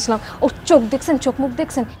আজকে বুঝলাম। ওর চোখ দেখছেন, চোখ মুখ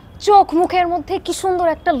দেখছেন, চোখ মুখের মধ্যে কি সুন্দর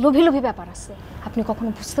একটা লোভী লোভী ব্যাপার আছে। আপনি কখনো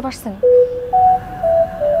বুঝতে পারছেন?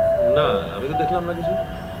 না, আমি তো দেখলাম না কিছু।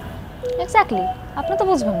 এক্স্যাক্টলি, আপনি তো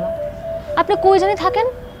বুঝবেন না। আপনি কই জানি থাকেন?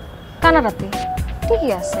 কানাডাতে।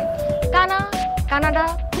 ঠিকই আছে, কানাডা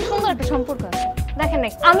সুন্দর একটা সম্পর্ক আছে। দেখেন না,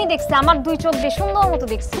 আমি দেখছি, আমার দুই চোখ দিয়ে সুন্দর মতো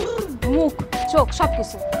দেখছি, মুখ চোখ সব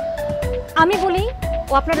কিছু। আমি বলি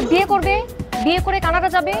ও আপনারা বিয়ে করবে, বিয়ে করে কানাডা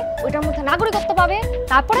যাবে, ওইটার মধ্যে নাগরিকত্ব পাবে,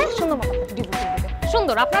 তারপরে সুন্দর মতো ডিভোর্স দিয়ে দেবে।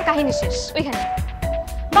 সুন্দর, আপনার কাহিনী শেষ ওইখানে।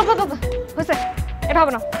 বাবা বাবা, হয়েছে, এটা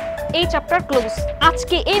হবে না। এই চ্যাপ্টার ক্লোজ,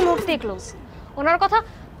 আজকে এই মুহূর্তে ক্লোজ। ওনার কথা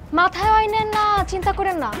মাথায় হয় নেন না, চিন্তা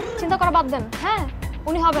করেন না, চিন্তা করা বাদ দেন। হ্যাঁ,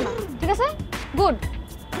 উনি হবে না, ঠিক আছে? গুড।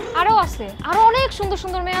 আরও আছে, আরও অনেক সুন্দর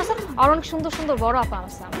সুন্দর মেয়ে আছে, আর অনেক সুন্দর সুন্দর বড় আপা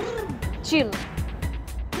আছে। চিল।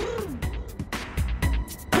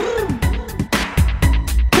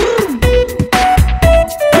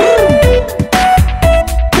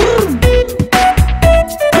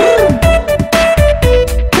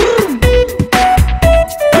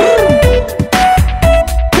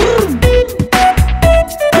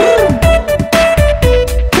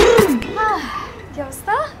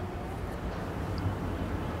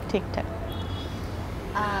 ঠিকঠাক।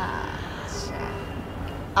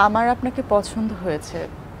 আমার আপনাকে পছন্দ হয়েছে,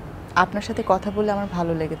 আপনার সাথে কথা বলে আমার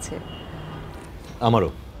ভালো লেগেছে। আমারও।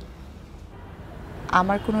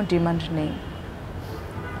 আমার কোনো ডিমান্ড নেই,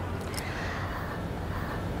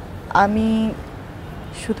 আমি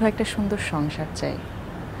শুধু একটা সুন্দর সংসার চাই।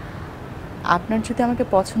 আপনার যদি আমাকে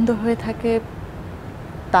পছন্দ হয়ে থাকে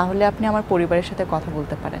তাহলে আপনি আমার পরিবারের সাথে কথা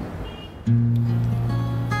বলতে পারেন।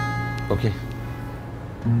 ওকে।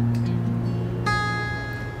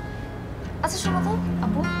 আচ্ছা শোনো তো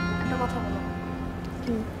আপু, একটা কথা বলো।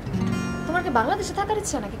 তোমার কি বাংলাদেশে থাকার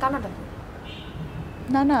ইচ্ছা নাকি কানাডাতে?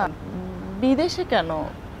 না না, বিদেশে কেন?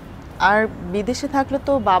 আর বিদেশে থাকলে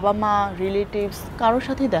তো বাবা মা রিলেটিভস কারোর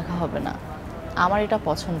সাথেই দেখা হবে না, আমার এটা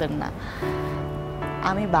পছন্দের না।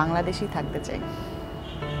 আমি বাংলাদেশেই থাকতে চাই।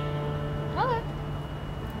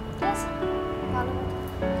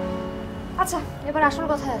 আচ্ছা, এবার আসল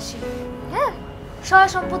কথায় আসি। হ্যাঁ, সয়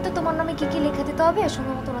সম্পত্তি তোমার নামে কি কি লিখে দিতে হবে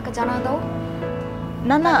সময় মতো ওনাকে জানা দাও।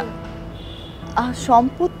 না না,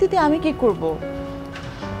 সম্পত্তিতে আমি কি করব?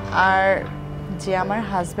 আর যে আমার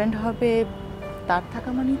হাজব্যান্ড হবে তার থাকা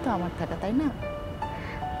মানেই তো আমার থাকা, তাই না?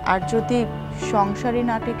 আর যদি সংসারী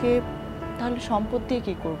না টেকে তাহলে সম্পত্তি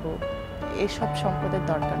কি করব? এসব সম্পদের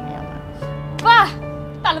দরকার নেই আমার। বাহ,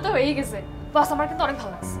 তাহলে তো হয়েই গেছে। বস, আমার কিন্তু অনেক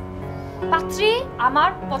ভালো লাগছে। পাত্রী আমার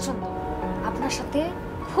পছন্দ, আপনার সাথে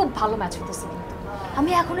খুব ভালো ম্যাচ হতেছে। কিন্তু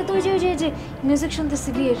আমি এখনই তো ওই যে মিউজিক শুনতেছি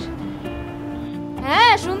বিয়ের।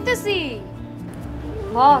 হ্যাঁ শুনতেছি।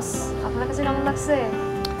 বস, আপনার কাছে কেমন লাগছে?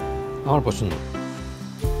 আমার পছন্দ।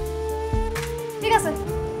 ঠিক আছে,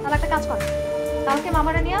 তাহলে একটা কাজ করেন, কালকে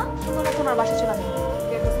মামারা নিয়ে সুন্দর মতো ওনার বাসায় চলে যাবেন।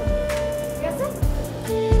 ঠিক আছে?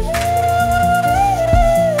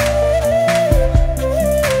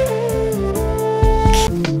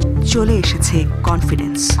 চলে এসেছে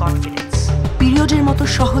কনফিডেন্স। পিরিয়ডের মতো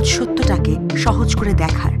সহজ সত্যটাকে সহজ করে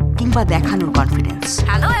দেখার কিংবা দেখানোর confidence.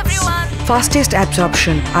 Hello everyone, fastest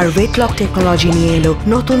absorption আর ওয়েট লক টেকনোলজি নিয়ে এলো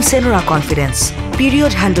নতুন সেনোরা কনফিডেন্স।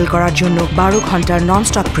 পিরিয়ড হ্যান্ডেল করার জন্য 12 ঘন্টার নন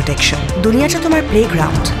স্টপ প্রোটেকশন। দুনিয়াটা তোমার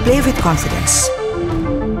প্লেগ্রাউন্ড, প্লে উইথ কনফিডেন্স।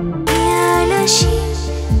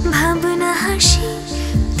 ভাবনা হাসি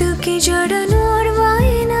তোকে জড়ানোর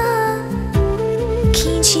বায়না,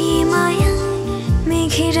 খিজিয়ে মায়া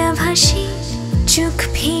মেঘেরা ভাসি চোখ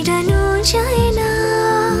ফেরানো যায় না।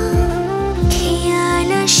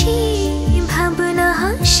 খেয়াল আসি ভাবনা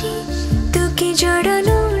হাসি তোকে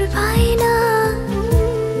জড়ানোর বায়না,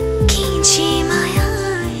 খিজিয়ে মায়া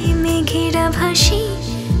মেঘেরা ভাসি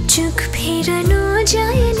চোখ ফেরানো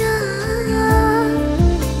যায় না।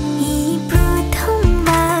 এই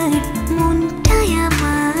প্রথমবার মনটাই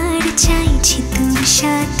আমার চাইছে তোর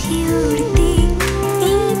সাথে উড়তে।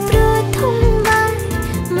 এই প্রথমবার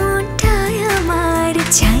মনটাই আমার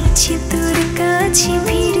চাইছে তোর কাছে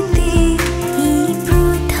ফিরতে। এই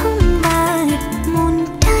প্রথমবার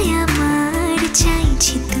মনটাই আমার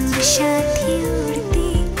চাইছে তোর সাথে উড়তে।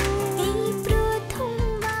 এই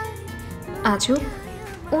প্রথমবার আজও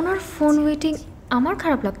ওনার ফোন ওয়েটিং আমার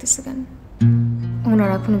খারাপ লাগতেছে কেন? ওনার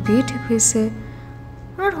এখনো বিয়ে ঠিক হয়েছে,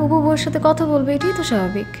 ওনার হবু বউয়ের সাথে কথা বলবে, এটাই তো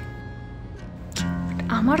স্বাভাবিক।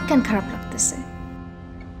 আমার কেন খারাপ লাগতেছে?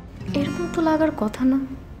 এরকম তো লাগার কথা না।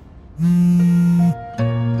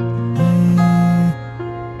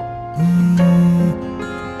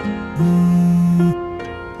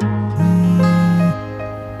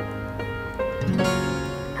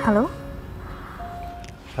 Hello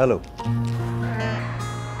hello.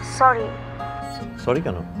 সরি সরি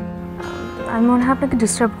কেন? আমি মনে হয় আপনাকে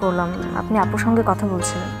ডিস্টার্ব করলাম, আপনি আপুর সঙ্গে কথা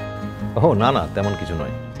বলছিলেন। ও না না, তেমন কিছু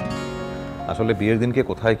নয়। আসলে বিয়ের দিনকে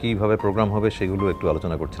কোথায় কীভাবে প্রোগ্রাম হবে সেগুলো একটু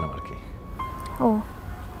আলোচনা করছিলাম আর কি। ও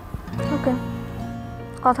ওকে,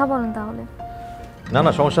 কথা বলেন তাহলে। না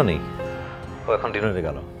না, সমস্যা নেই। ও এখন ডিনারে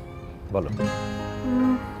গেল, বলো।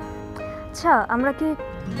 আচ্ছা, আমরা কি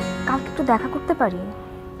কালকে একটু দেখা করতে পারি?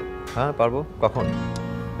 হ্যাঁ পারবো। কখন?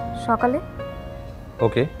 সকালে।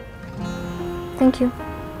 ওকে, থ্যাংক ইউ।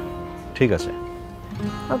 ঠিক আছে।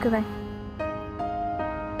 ওকে, by.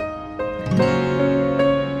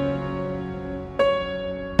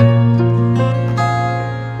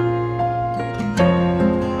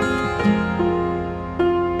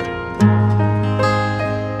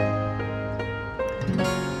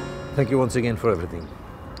 Thank you once again for everything.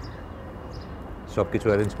 সব কিছু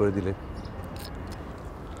অ্যারেঞ্জ করে দিলে।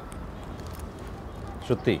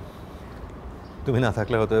 সত্যি তুমি না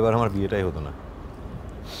থাকলে হয়তো এবার আমার বিয়েটাই হতো না।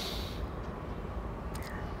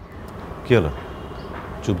 কি হলো,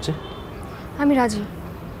 চুপ যে? আমি রাজি।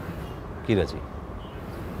 কি রাজি?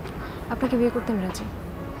 আপনাকে বিয়ে করতে আমি রাজি।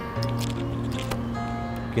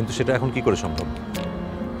 কিন্তু সেটা এখন কি করে সম্ভব?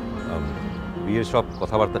 বিয়ের সব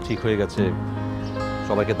কথাবার্তা ঠিক হয়ে গেছে,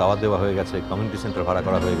 সবাইকে দাওয়াত দেওয়া হয়ে গেছে, কমিউনিটি সেন্টার ভাড়া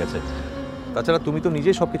করা হয়ে গেছে। তাছাড়া তুমি তো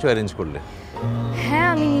নিজেই সব কিছু অ্যারেঞ্জ করলে। হ্যাঁ,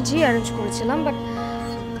 আমি নিজেই অ্যারেঞ্জ করেছিলাম, বাট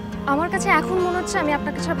আমার কাছে এখন মনে হচ্ছে আমি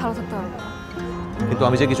আপনার কাছে ভালো থাকতে পারবো না। কিন্তু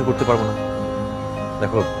আমি যে কিছু করতে পারবো না।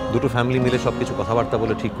 দেখো, দুটো ফ্যামিলি মিলে সব কিছু কথাবার্তা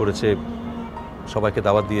বলে ঠিক করেছে, সবাইকে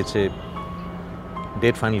দাওয়াত দিয়েছে,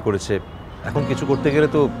 ডেট ফাইনাল করেছে। এখন কিছু করতে গেলে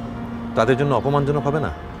তো তাদের জন্য অপমানজনক হবে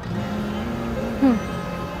না?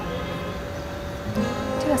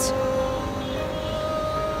 ঠিক আছে,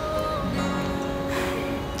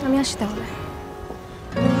 আমি আসি তাহলে।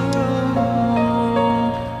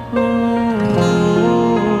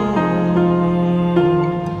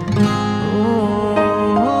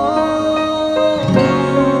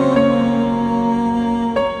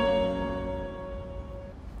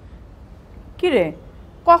 কিরে,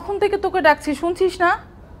 কখন থেকে তোকে ডাকছি, শুনছিস না?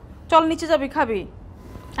 চল নিচে যাবি, খাবি।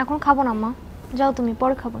 এখন খাবো না মা, যাও তুমি,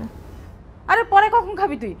 পরে খাবো না। আরে পরে কখন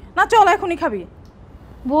খাবি তুই? না চল, এখনই খাবি।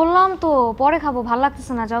 বললাম তো পরে খাবো, ভালো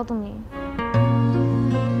লাগতেছে না, যাও তুমি।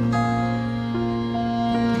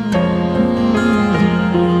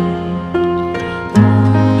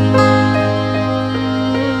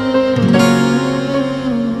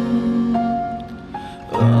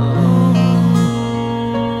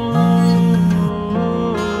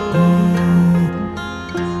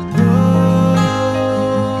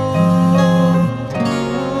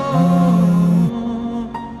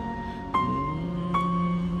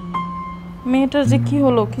 মেয়েটার যে কি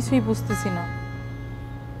হলো কিছুই বুঝতেছি না।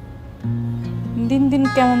 দিন দিন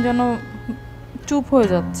কেমন যেন চুপ হয়ে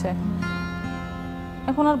যাচ্ছে,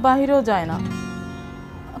 এখন আর বাহিরেও যায় না,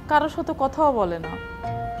 কারোর সাথে কথাও বলে না।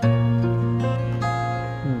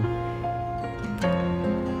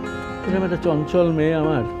 এরকম একটা চঞ্চল মেয়ে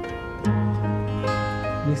আমার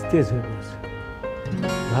নিস্তেজ হয়ে গেছে,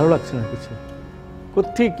 ভালো লাগছে না কিছু।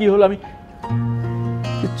 কোথায় কি হলো আমি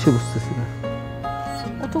কিচ্ছু বুঝতেছি না।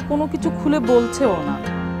 ও তো কোনো কিছু খুলে বলছেও না।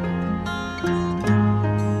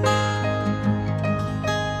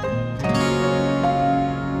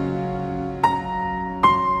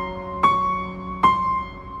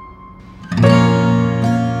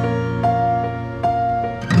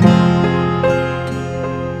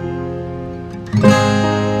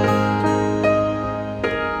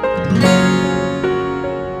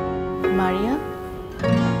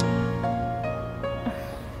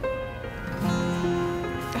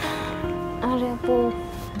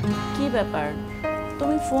 ব্যাপার,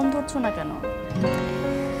 তুমি ফোন ধরছো না কেন?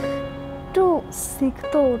 একটু সিক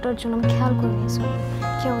তো, ওটার জন্য আমি খেয়াল করে নিয়েছি।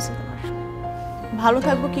 কি অবস্থা তোমার? ভালো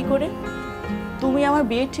থাকবো কি করে? তুমি আমার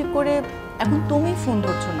বিয়ে ঠিক করে এখন তুমি ফোন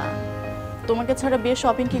ধরছো না। তোমাকে ছাড়া বিয়ে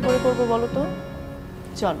শপিং কি করে করবো বলো তো?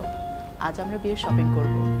 চলো আজ আমরা বিয়ে শপিং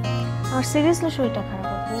করব। আর সিরিয়াসলি শরীরটা খারাপ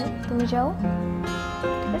আপু, তুমি যাও।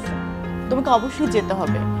 ঠিক আছে, তোমাকে অবশ্যই যেতে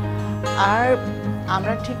হবে। আর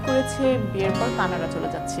আমরা ঠিক করেছি বিয়ের পর কানাডা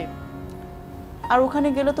চলে যাচ্ছি। আর ওখানে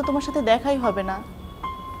গেলে তো তোমার সাথে দেখাই হবে না।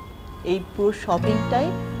 এই পুরো শপিংটাই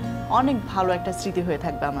অনেক ভালো একটা স্মৃতি হয়ে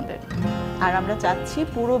থাকবে আমাদের। আর আমরা চাচ্ছি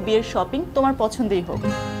পুরো বিয়ের শপিং তোমার পছন্দেই হোক।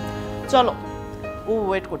 চলো, ও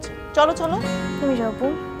ওয়েট করছে। চলো চলো তুমি যাও আপু,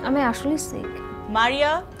 আমি আসলে সিক।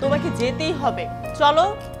 মারিয়া, তোমাকে যেতেই হবে। চলো,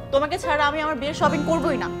 তোমাকে ছাড়া আমি আমার বিয়ের শপিং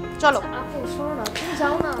করবই না। চলো। আপু শোনো না, তুমি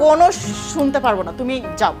যাও না। কোনো শুনতে পারবো না, তুমি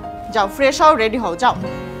যাও। যাও, ফ্রেশ হও, রেডি হও, যাও।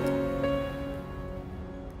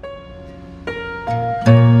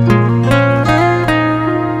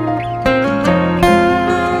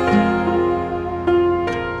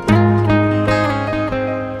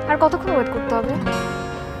 আর কতক্ষণ ওয়েট করতে হবে?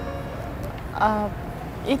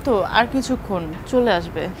 এই তো আর কিছুক্ষণ চলে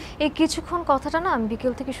আসবে। এই কিছুক্ষণ কথাটা না আমি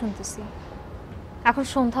বিকেল থেকে শুনতেছি। এখন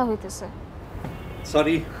সন্ধ্যা হইতেছে।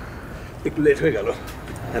 সরি, একটু লেট হয়ে গেল।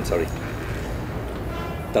 I am sorry.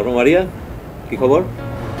 তারপর মারিয়া, কি খবর?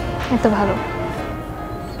 এই তো ভালো।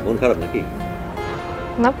 মন খারাপ নাকি?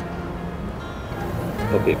 না।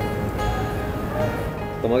 ওকে,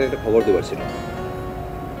 তোমাকে একটা খবর দেওয়ার ছিল।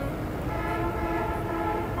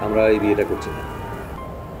 আমরা এই বিয়েটা করছি না।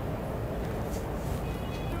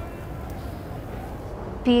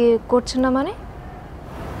 বিয়ে করছেন না মানে?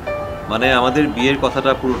 মানে আমাদের বিয়ের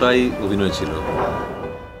কথাটা পুরোটাই অভিনয় ছিল।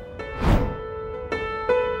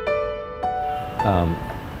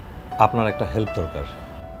 আপনার একটা হেল্প দরকার।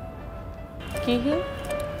 কি হেল্প?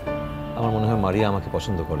 আমার মনে হয় মারিয়া আমাকে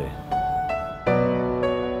পছন্দ করে,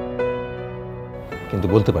 কিন্তু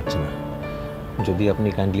বলতে পারছি না। যদি আপনি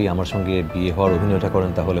কাইন্ডলি আমার সঙ্গে বিয়ে হওয়ার অভিনয়টা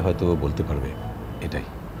করেন তাহলে হয়তো বলতে পারবে। এটাই।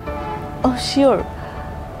 ও শিওর।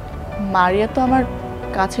 মারিয়া তো আমার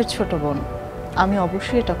কাছের ছোট বোন, আমি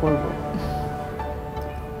অবশ্যই এটা করব।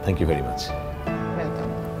 Thank you very much. Welcome.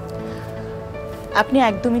 আপনি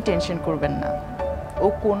একদমই টেনশন করবেন না। ও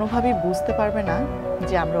কোনোভাবেই বুঝতে পারবে না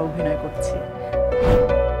যে আমরা অভিনয় করছি।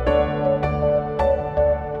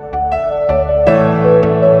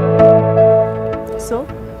 সো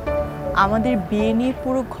আমাদের বিয়ে নিয়ে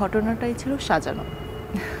পুরো ঘটনাটাই ছিল সাজানো।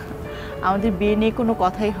 আমাদের বিয়ে নিয়ে কোনো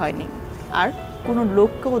কথাই হয়নি, আর কোনো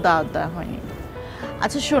লোককেও দাওয়াত দেওয়া হয়নি।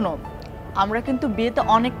 আচ্ছা শোনো, আমরা কিন্তু বিয়েতে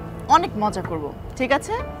অনেক অনেক মজা করব, ঠিক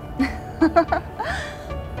আছে?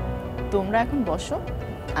 তোমরা এখন বসো,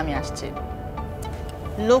 আমি আসছি।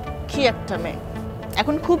 লক্ষ্মী একটা মেয়ে,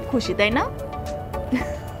 এখন খুব খুশি তাই না?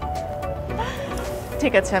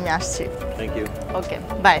 ঠিক আছে, আমি আসছি। Thank you. Okay,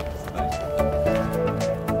 by.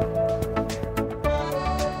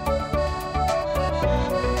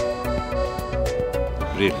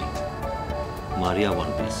 Ready. Maria one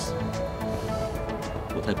piece.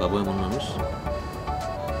 কোথায় পাবো এমন মানুষ?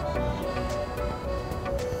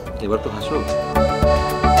 এবার তো হাসো।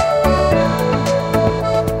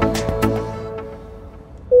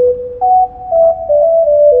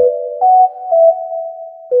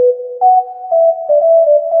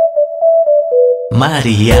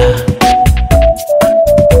 Maria.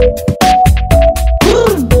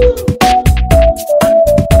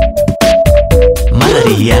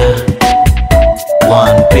 Maria.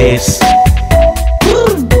 One piece.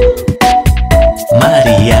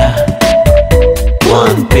 Maria.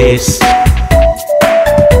 One piece.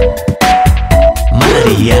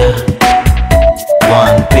 Maria.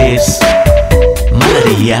 One piece.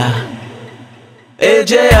 Maria.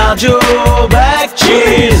 AJ Ajo back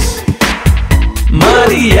cheese.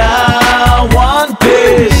 Maria.